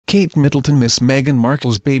Kate Middleton missed Meghan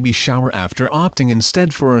Markle's baby shower after opting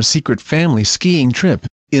instead for a secret family skiing trip,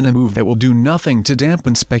 in a move that will do nothing to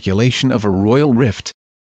dampen speculation of a royal rift.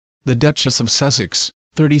 The Duchess of Sussex,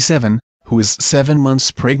 37, who is 7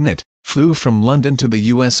 months pregnant, flew from London to the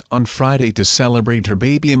US on Friday to celebrate her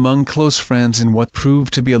baby among close friends in what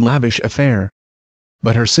proved to be a lavish affair.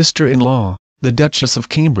 But her sister-in-law, the Duchess of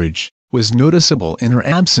Cambridge, was noticeable in her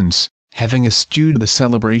absence, having eschewed the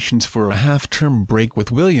celebrations for a half-term break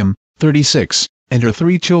with William, 36, and her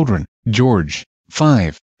 3 children, George,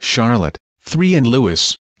 5, Charlotte, 3 and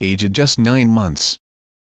Louis, aged just 9 months.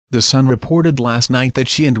 The Sun reported last night that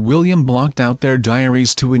she and William blocked out their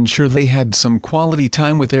diaries to ensure they had some quality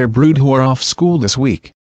time with their brood who are off school this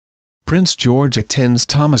week. Prince George attends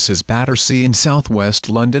Thomas's Battersea in southwest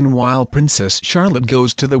London while Princess Charlotte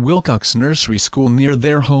goes to the Wilcox Nursery School near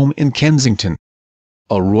their home in Kensington.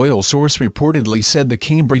 A royal source reportedly said the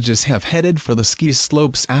Cambridges have headed for the ski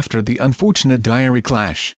slopes after the unfortunate diary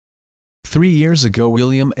clash. 3 years ago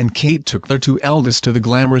William and Kate took their 2 eldest to the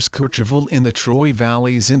glamorous Courchevel in the Troy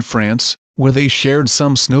Valleys in France, where they shared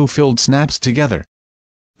some snow-filled snaps together.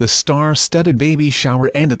 The star-studded baby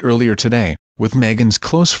shower ended earlier today, with Meghan's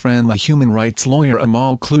close friend the human rights lawyer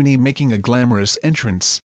Amal Clooney making a glamorous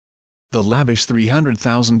entrance. The lavish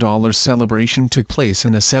 $300,000 celebration took place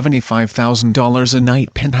in a $75,000 a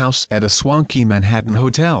night penthouse at a swanky Manhattan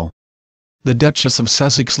hotel. The Duchess of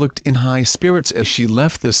Sussex looked in high spirits as she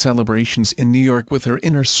left the celebrations in New York with her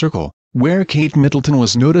inner circle, where Kate Middleton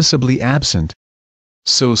was noticeably absent.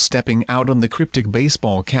 So stepping out on the cryptic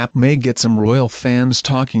baseball cap may get some royal fans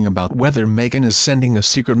talking about whether Meghan is sending a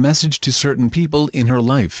secret message to certain people in her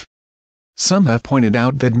life. Some have pointed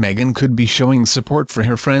out that Meghan could be showing support for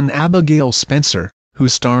her friend Abigail Spencer, who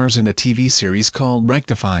stars in a TV series called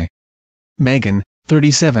Rectify. Meghan,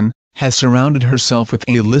 37, has surrounded herself with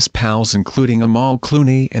A-list pals including Amal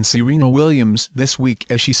Clooney and Serena Williams this week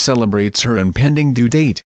as she celebrates her impending due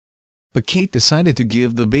date. But Kate decided to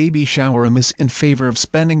give the baby shower a miss in favor of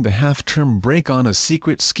spending the half-term break on a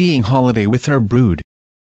secret skiing holiday with her brood.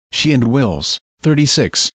 She and Wills,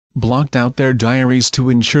 36, blocked out their diaries to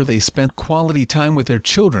ensure they spent quality time with their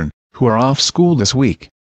children, who are off school this week.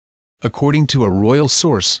 According to a royal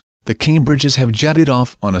source, the Cambridges have jetted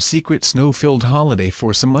off on a secret snow-filled holiday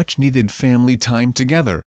for some much-needed family time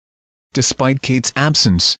together. Despite Kate's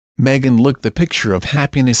absence, Meghan looked the picture of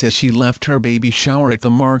happiness as she left her baby shower at the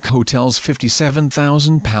Mark Hotel's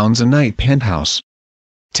 £57,000 a night penthouse.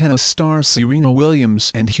 Tennis star Serena Williams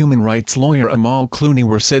and human rights lawyer Amal Clooney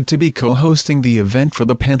were said to be co-hosting the event for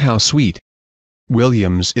the penthouse suite.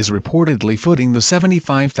 Williams is reportedly footing the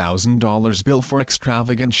 $75,000 bill for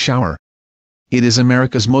extravagant shower. It is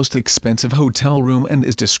America's most expensive hotel room and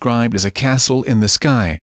is described as a castle in the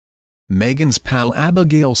sky. Meghan's pal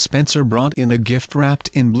Abigail Spencer brought in a gift wrapped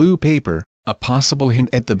in blue paper, a possible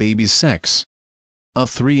hint at the baby's sex. A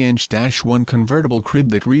 3-inch-1 convertible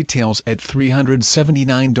crib that retails at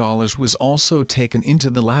 $379 was also taken into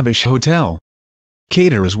the lavish hotel.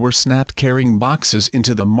 Caterers were snapped carrying boxes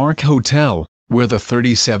into the Mark Hotel, where the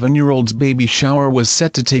 37-year-old's baby shower was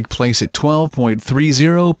set to take place at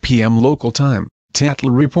 12:30 p.m. local time,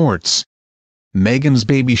 Tatler reports. Meghan's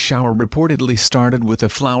baby shower reportedly started with a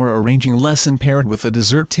flower arranging lesson paired with a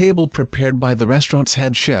dessert table prepared by the restaurant's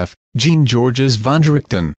head chef, Jean-Georges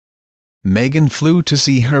Vonderichten. Meghan flew to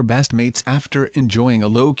see her best mates after enjoying a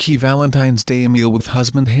low-key Valentine's Day meal with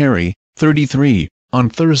husband Harry, 33, on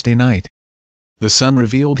Thursday night. The Sun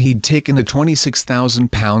revealed he'd taken a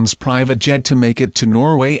 £26,000 private jet to make it to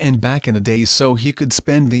Norway and back in a day so he could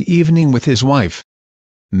spend the evening with his wife.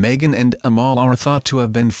 Meghan and Amal are thought to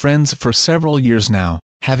have been friends for several years now,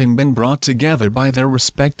 having been brought together by their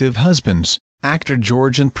respective husbands, actor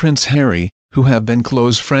George and Prince Harry, who have been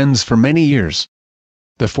close friends for many years.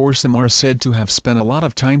 The foursome are said to have spent a lot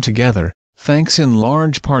of time together, thanks in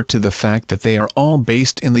large part to the fact that they are all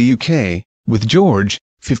based in the UK, with George,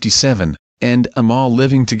 57, and Amal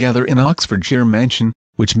living together in Oxfordshire mansion,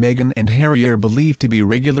 which Meghan and Harry are believed to be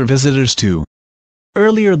regular visitors to.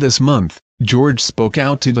 Earlier this month, George spoke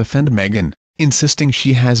out to defend Meghan, insisting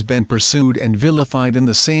she has been pursued and vilified in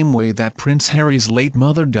the same way that Prince Harry's late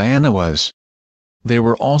mother Diana was. There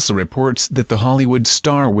were also reports that the Hollywood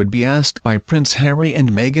star would be asked by Prince Harry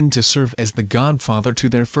and Meghan to serve as the godfather to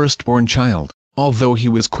their firstborn child, although he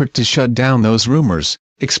was quick to shut down those rumors,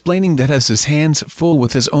 explaining that has his hands full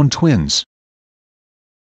with his own twins.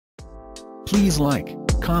 Please like,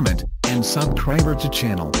 comment, and subscribe to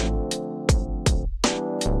channel.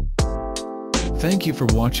 Thank you for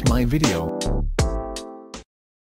watching my video.